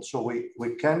important. So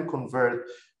we can convert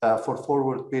for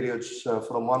forward periods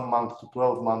from 1 month to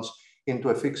 12 months into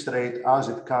a fixed rate as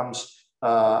it comes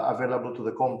available to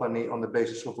the company on the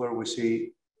basis of where we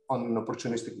see on an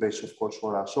opportunistic basis, of course,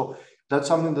 for us. So that's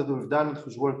something that we've done. It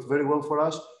has worked very well for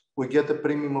us. We get a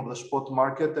premium of the spot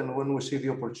market, and when we see the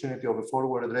opportunity of a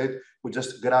forward rate, we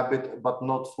just grab it, but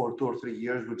not for 2 or 3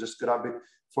 years. We just grab it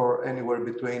for anywhere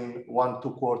between 1, 2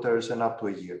 quarters and up to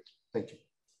a year. Thank you.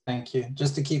 Thank you.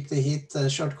 Just to keep the heat, a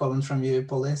short comment from you,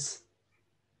 Polis.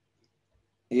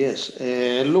 Yes,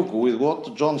 look, with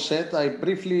what John said, I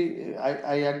agree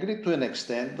to an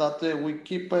extent that we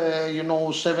keep,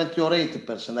 70 or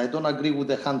 80%. I don't agree with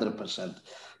the 100%.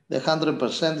 The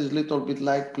 100% is a little bit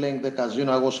like playing the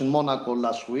casino. I was in Monaco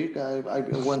last week. I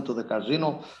went to the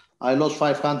casino. I lost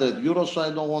 500 euros. So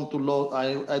I don't want to lose.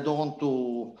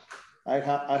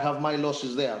 I have my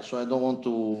losses there, so I don't want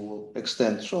to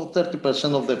extend. So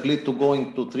 30% of the fleet to go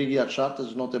into 3-year charter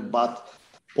is not a bad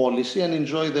policy, and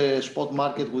enjoy the spot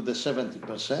market with the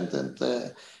 70%, and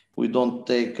we don't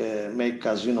make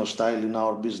casino style in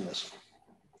our business.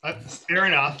 Fair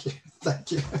enough.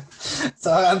 Thank you.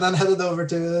 So, and then headed over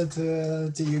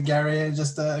to you, Gary.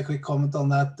 Just a quick comment on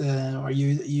that. Are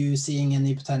you seeing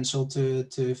any potential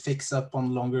to fix up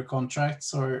on longer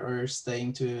contracts, or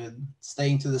staying to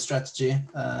the strategy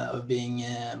of being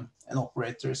an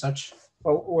operator as such?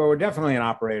 Well, we're definitely an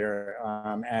operator,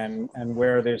 and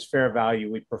where there's fair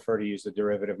value, we prefer to use the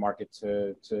derivative market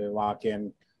to lock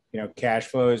in, cash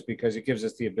flows, because it gives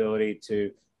us the ability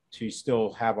to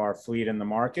still have our fleet in the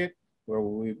market, where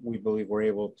we believe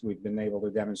we've been able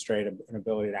to demonstrate an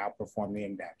ability to outperform the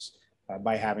index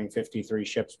by having 53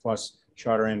 ships plus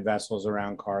charter-in vessels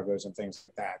around cargoes and things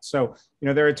like that. So,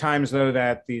 there are times though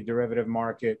that the derivative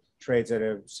market trades at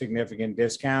a significant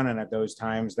discount, and at those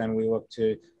times, then we look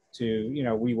to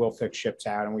we will fix ships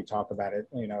out, and we talk about it,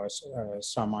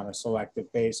 some on a selective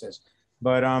basis.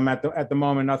 But at the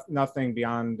moment, nothing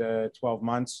beyond 12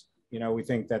 months. We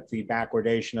think that the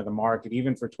backwardation of the market,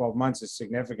 even for 12 months, is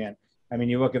significant. I mean,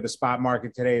 you look at the spot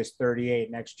market today is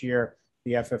 38. Next year,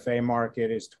 the FFA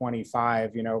market is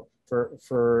 25. For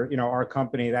our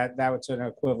company, that's an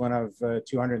equivalent of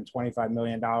 $225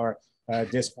 million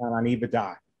discount on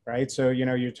EBITDA. Right. So,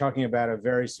 you're talking about a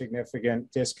very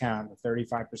significant discount,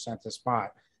 35% to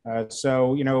spot.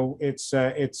 So,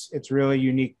 it's really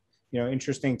unique,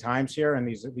 interesting times here. And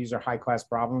these are high class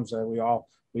problems that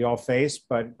we all face.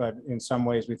 But in some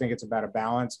ways, we think it's about a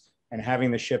balance, and having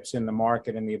the ships in the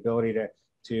market and the ability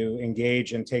to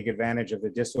engage and take advantage of the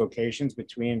dislocations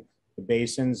between the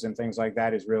basins and things like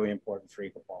that is really important for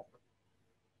EGLE.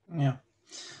 Yeah.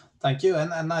 Thank you.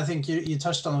 And I think you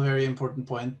touched on a very important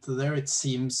point there. It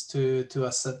seems to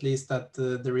us at least that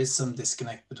there is some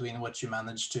disconnect between what you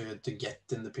manage to get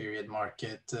in the period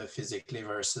market physically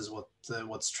versus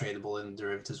what's tradable in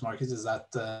derivatives markets. Is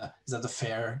that a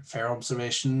fair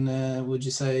observation, would you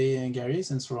say, Gary,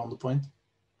 since we're on the point?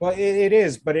 Well, it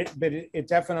is, but it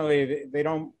definitely, they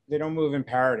don't move in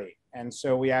parity. And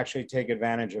so we actually take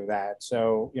advantage of that.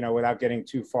 So, without getting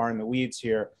too far in the weeds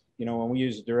here, when we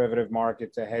use a derivative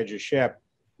market to hedge a ship,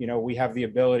 we have the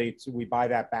ability we buy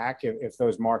that back if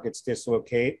those markets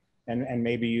dislocate, and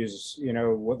maybe use,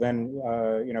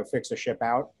 fix a ship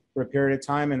out for a period of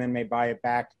time, and then may buy it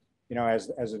back,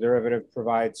 as a derivative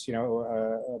provides,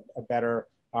 a better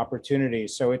opportunity.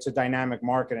 So it's a dynamic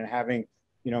market, and having,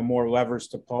 more levers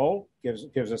to pull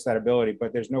gives us that ability.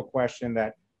 But there's no question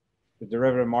that the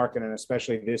derivative market, and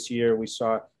especially this year, we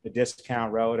saw the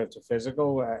discount relative to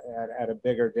physical at a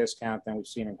bigger discount than we've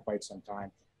seen in quite some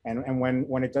time. And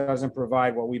when it doesn't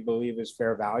provide what we believe is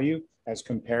fair value as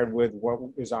compared with what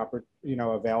is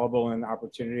available in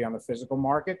opportunity on the physical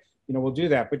market, we'll do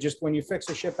that. But just when you fix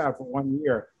a ship out for 1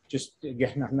 year, just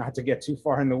again, not to get too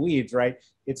far in the weeds, right?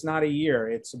 It's not a year,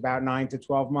 it's about 9 to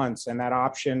 12 months. And that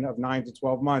option of 9 to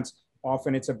 12 months,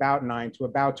 often it's about 9 to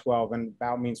about 12, and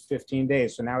about means 15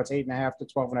 days. So now it's 8.5 to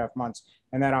 12.5 months.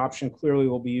 And that option clearly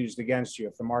will be used against you.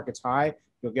 If the market's high,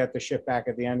 you'll get the ship back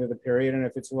at the end of the period. And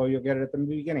if it's low, you'll get it at the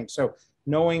beginning. So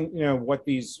knowing, what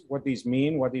these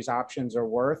mean, what these options are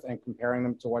worth, and comparing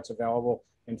them to what's available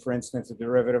in, for instance, the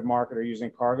derivative market or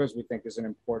using cargoes, we think is an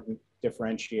important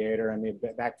differentiator. And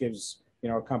that gives,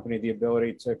 a company the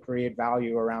ability to create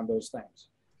value around those things.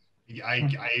 I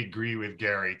agree with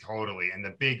Gary totally. And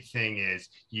the big thing is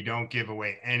you don't give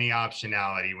away any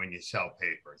optionality when you sell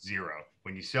paper, zero.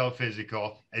 When you sell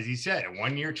physical, as he said, a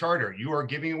 1-year charter, you are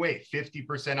giving away 50%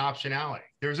 optionality.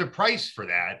 There's a price for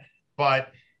that,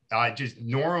 but just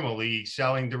normally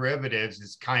selling derivatives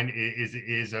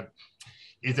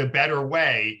is a better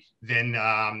way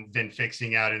than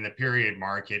fixing out in the period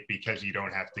market, because you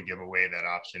don't have to give away that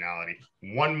optionality.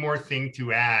 One more thing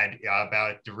to add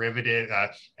about derivative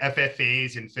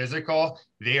FFAs and physical,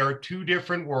 they are two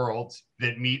different worlds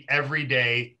that meet every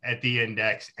day at the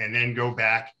index and then go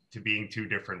back to being two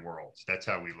different worlds. That's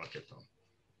how we look at them.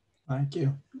 Thank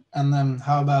you. And then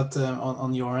how about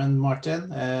on your end, Martyn?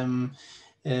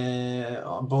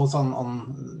 Both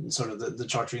on sort of the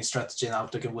chartering strategy and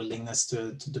outlook and willingness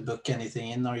to book anything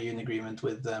in. Are you in agreement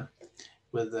with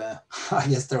I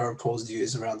guess there are opposed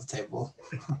views around the table?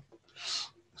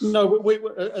 No, we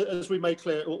as we made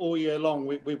clear all year long,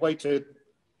 we waited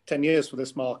 10 years for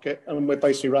this market, and we're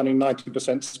basically running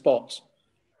 90% spots.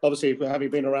 Obviously,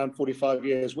 having been around 45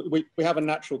 years, we have a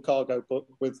natural cargo book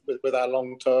with our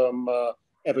long-term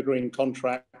evergreen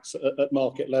contracts at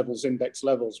market levels, index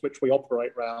levels, which we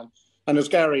operate around. And as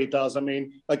Gary does,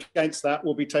 against that,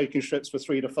 we'll be taking ships for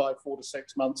 3 to 5, 4 to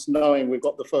 6 months, knowing we've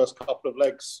got the first couple of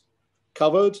legs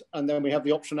covered, and then we have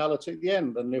the optionality at the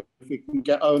end. And if we can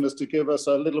get owners to give us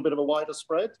a little bit of a wider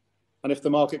spread, and if the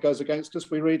market goes against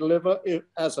us, we redeliver,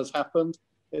 as has happened,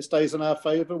 it stays in our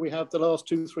favor. We have the last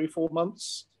 2, 3, 4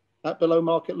 months at below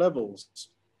market levels.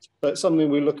 So it's something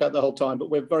we look at the whole time,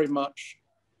 but we're very much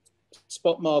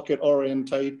spot market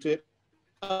orientated.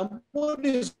 What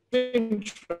is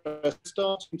interesting,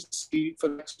 starting to see for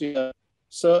next year,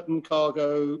 certain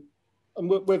cargo, and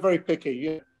we're very picky.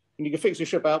 And you can fix your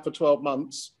ship out for 12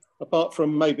 months, apart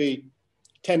from maybe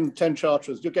 10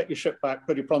 charterers, you'll get your ship back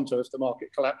pretty pronto if the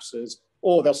market collapses,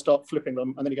 or they'll start flipping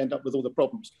them, and then you end up with all the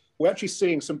problems. We're actually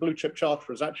seeing some blue chip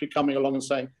charterers actually coming along and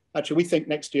saying, actually, we think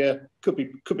next year could be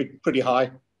pretty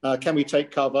high. Can we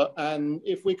take cover? And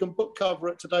if we can book cover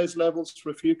at today's levels for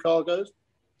a few cargoes,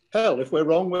 hell, if we're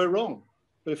wrong, we're wrong.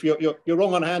 But if you're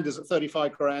wrong on hand is at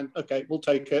 35 grand, okay, we'll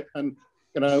take it. And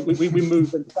we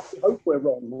move and we hope we're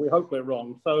wrong. We hope we're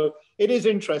wrong. So it is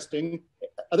interesting.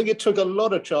 I think it took a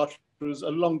lot of charterers a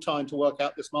long time to work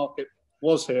out this market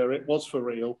was here. It was for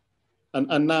real.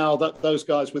 And now that those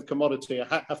guys with commodity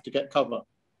have to get cover.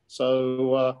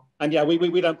 So, and yeah,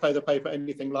 we don't play the paper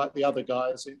anything like the other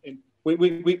guys.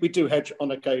 We do hedge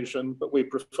on occasion, but we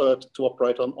prefer to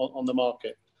operate on the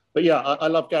market. But yeah, I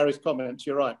love Gary's comments.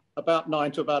 You're right. About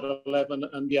 9 to about 11.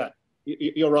 And yeah,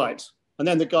 you're right. And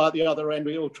then the guy at the other end,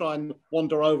 we all try and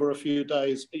wander over a few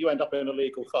days. You end up in a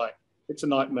legal fight. It's a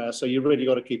nightmare. So you really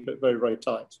got to keep it very, very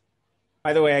tight.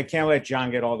 By the way, I can't let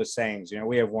John get all the sayings.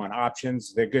 We have one.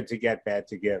 Options, they're good to get, bad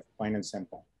to give. Plain and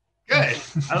simple. Good.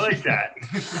 I like that.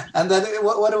 And then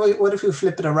what if we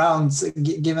flip it around,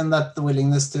 given that the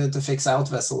willingness to fix out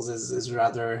vessels is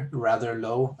rather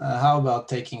low? How about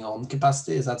taking on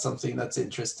capacity? Is that something that's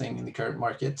interesting in the current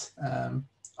market?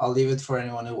 I'll leave it for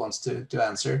anyone who wants to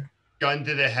answer. Gun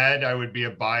to the head, I would be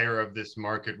a buyer of this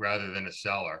market rather than a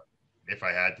seller. If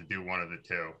I had to do one of the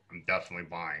two, I'm definitely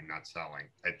buying, not selling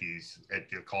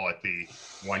call it the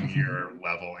 1 year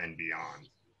level and beyond.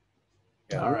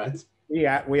 Yeah. All right.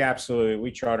 We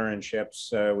absolutely, charter in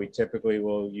ships. We typically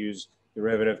will use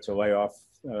derivative to lay off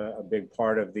a big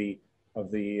part of the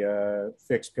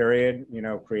fixed period,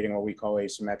 creating what we call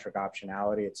asymmetric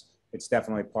optionality. It's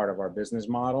definitely part of our business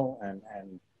model,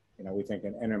 and we think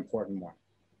an important one.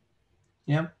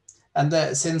 Yeah. And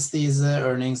since these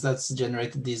earnings that's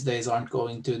generated these days aren't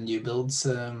going to new builds,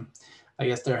 I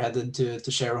guess they're headed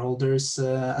to shareholders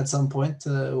at some point.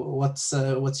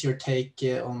 What's your take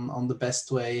on the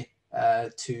best way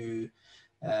to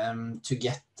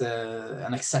get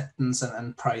an acceptance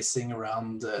and pricing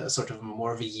around sort of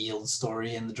more of a yield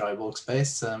story in the dry bulk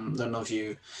space? Don't know if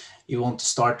you want to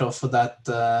start off with that.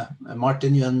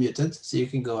 Martyn, you unmuted, so you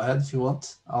can go ahead if you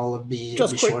want. I'll be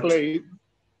just short. Quickly.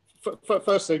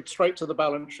 First thing, straight to the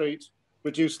balance sheet,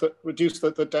 reduce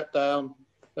the debt down.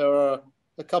 There are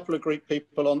a couple of Greek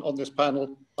people on this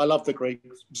panel. I love the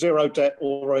Greeks. Zero debt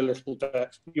or very little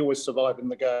debt. You always survive in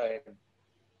the game.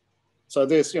 So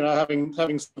this,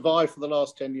 having survived for the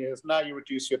last 10 years, now you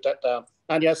reduce your debt down.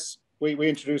 And yes, we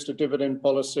introduced a dividend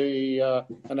policy,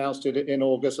 announced it in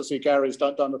August. I see Gary's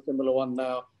done a similar one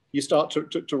now. You start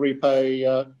to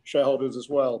repay shareholders as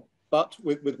well. But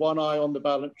with one eye on the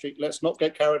balance sheet, let's not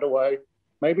get carried away.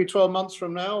 Maybe 12 months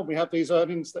from now, we have these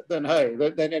earnings, then hey,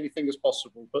 then anything is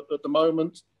possible. But at the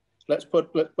moment, let's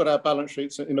put our balance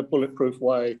sheets in a bulletproof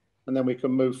way, and then we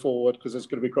can move forward because there's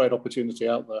going to be great opportunity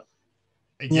out there.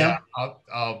 Yeah,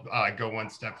 I'll go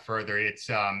one step further. It's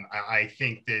I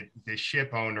think that the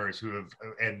ship owners who have,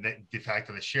 and de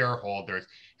facto the shareholders,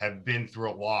 have been through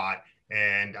a lot,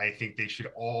 and I think they should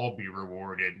all be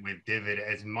rewarded with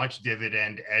as much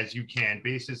dividend as you can,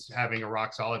 basis having a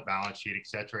rock solid balance sheet, et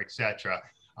cetera,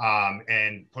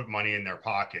 and put money in their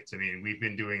pockets. I mean, we've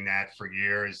been doing that for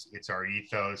years. It's our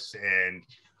ethos, and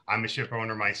I'm a ship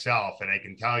owner myself, and I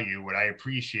can tell you what I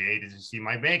appreciate is to see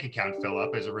my bank account fill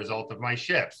up as a result of my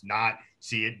ships, not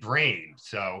see it drained.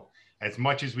 So as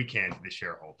much as we can to the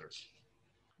shareholders.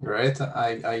 Right.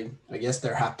 I guess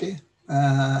they're happy.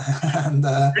 And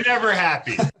you're never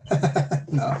happy.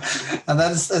 No. And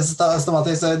that's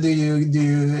Stamatis. Do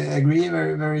you agree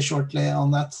very shortly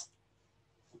on that?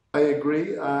 I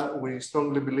agree. We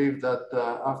strongly believe that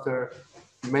after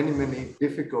many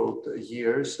difficult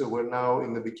years, we're now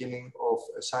in the beginning of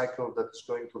a cycle that is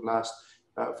going to last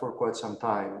for quite some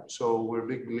time. So we're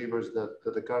big believers that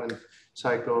the current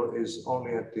cycle is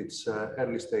only at its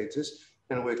early stages,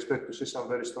 and we expect to see some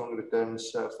very strong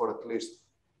returns for at least,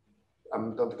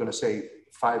 I'm not going to say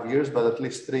 5 years, but at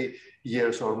least 3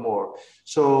 years or more.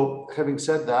 So having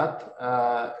said that,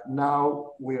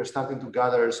 now we are starting to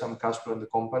gather some cash flow in the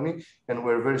company, and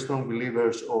we're very strong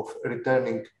believers of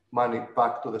returning money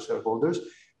back to the shareholders.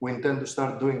 We intend to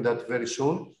start doing that very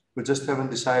soon. We just haven't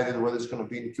decided whether it's going to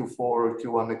be in Q4 or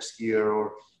Q1 next year,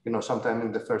 or sometime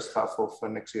in the first half of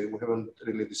next year. We haven't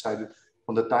really decided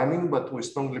on the timing, but we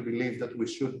strongly believe that we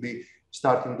should be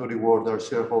starting to reward our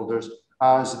shareholders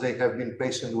as they have been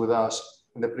patient with us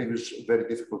in the previous very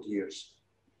difficult years.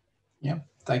 Yeah,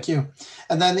 thank you.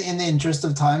 And then in the interest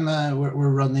of time, we're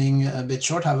running a bit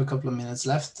short, have a couple of minutes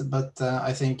left, but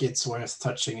I think it's worth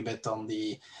touching a bit on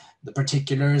the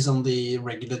particulars on the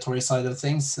regulatory side of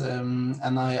things.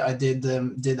 And I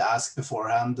did ask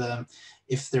beforehand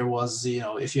if there was,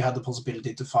 if you had the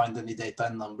possibility to find any data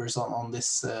and numbers on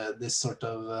this sort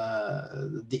of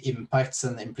the impacts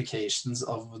and implications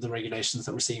of the regulations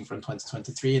that we're seeing from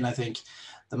 2023. And I think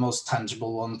the most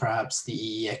tangible one, perhaps the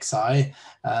EEXI.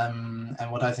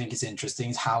 And what I think is interesting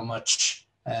is how much,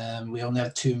 we only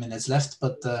have 2 minutes left,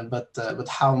 but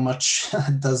how much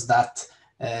does that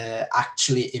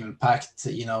actually impact,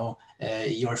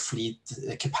 your fleet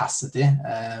capacity,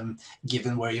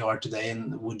 given where you are today?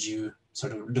 And would you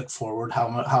sort of look forward,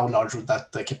 how large would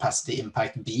that capacity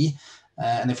impact be?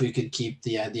 And if we could keep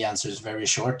the answers very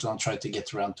short, I'll try to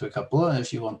get around to a couple.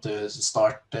 If you want to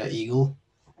start, EGLE.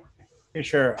 Yeah,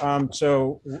 sure.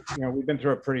 So, we've been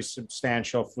through a pretty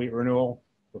substantial fleet renewal,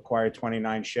 required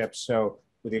 29 ships. So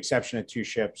with the exception of 2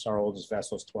 ships, our oldest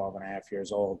vessel is 12 and a half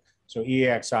years old. So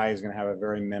EEXI is going to have a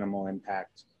very minimal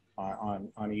impact on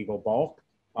GoodBulk.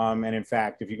 And in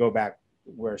fact, if you go back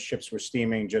where ships were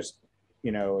steaming just,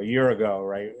 a year ago,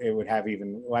 right, it would have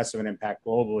even less of an impact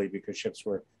globally because ships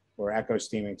were echo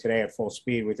steaming. Today at full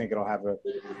speed, we think it'll have a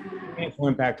meaningful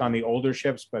impact on the older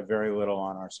ships, but very little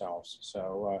on ourselves.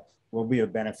 So we'll be the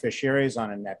beneficiaries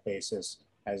on a net basis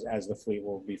as the fleet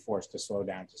will be forced to slow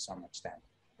down to some extent.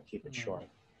 Keep it short.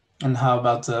 And how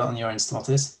about on your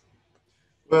Stamatis?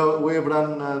 Well, we have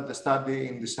run the study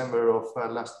in December of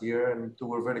last year, and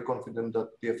we're very confident that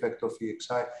the effect of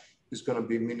EEXI is going to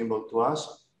be minimal to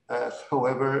us.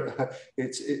 However,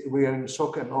 we are in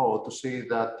shock and awe to see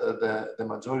that the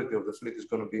majority of the fleet is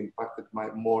going to be impacted by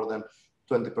more than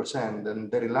 20%, and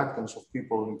the reluctance of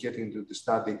people in getting to the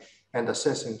study and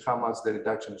assessing how much the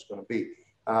reduction is going to be.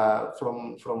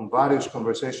 From various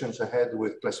conversations I had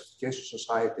with classification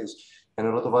societies and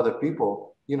a lot of other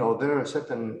people, there are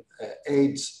certain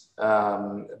age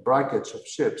brackets of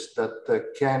ships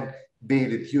that can be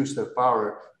reduced their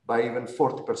power by even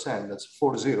 40%. That's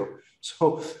 40.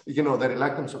 So, the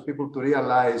reluctance of people to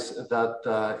realize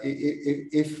that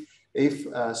if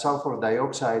sulfur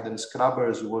dioxide and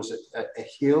scrubbers was a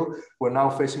hill, we're now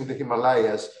facing the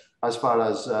Himalayas as far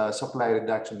as supply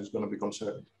reduction is going to be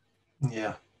concerned.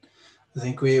 Yeah, I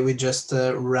think we just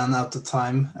ran out of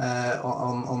time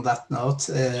on that note.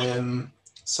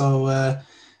 So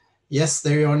Yes,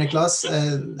 there you are, Niklas.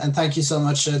 And thank you so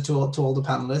much to all the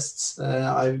panelists.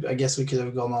 I guess we could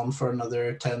have gone on for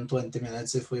another 10, 20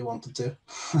 minutes if we wanted to.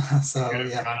 So, we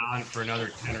could have gone on for another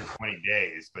 10 or 20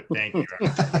 days, but thank you.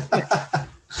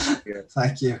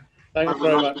 Thank you. Thank you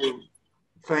very much.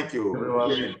 Thank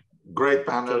you. Great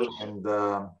panel,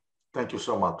 and thank you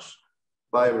so much.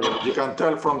 Bye, everyone. You can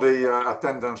tell from the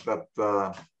attendance that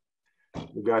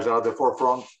you guys are at the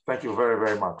forefront. Thank you very,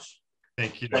 very much.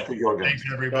 Thank you. Thank you, Jorgen. Thanks,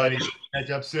 everybody. Catch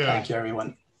up soon. Thank you,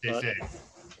 everyone. Stay safe.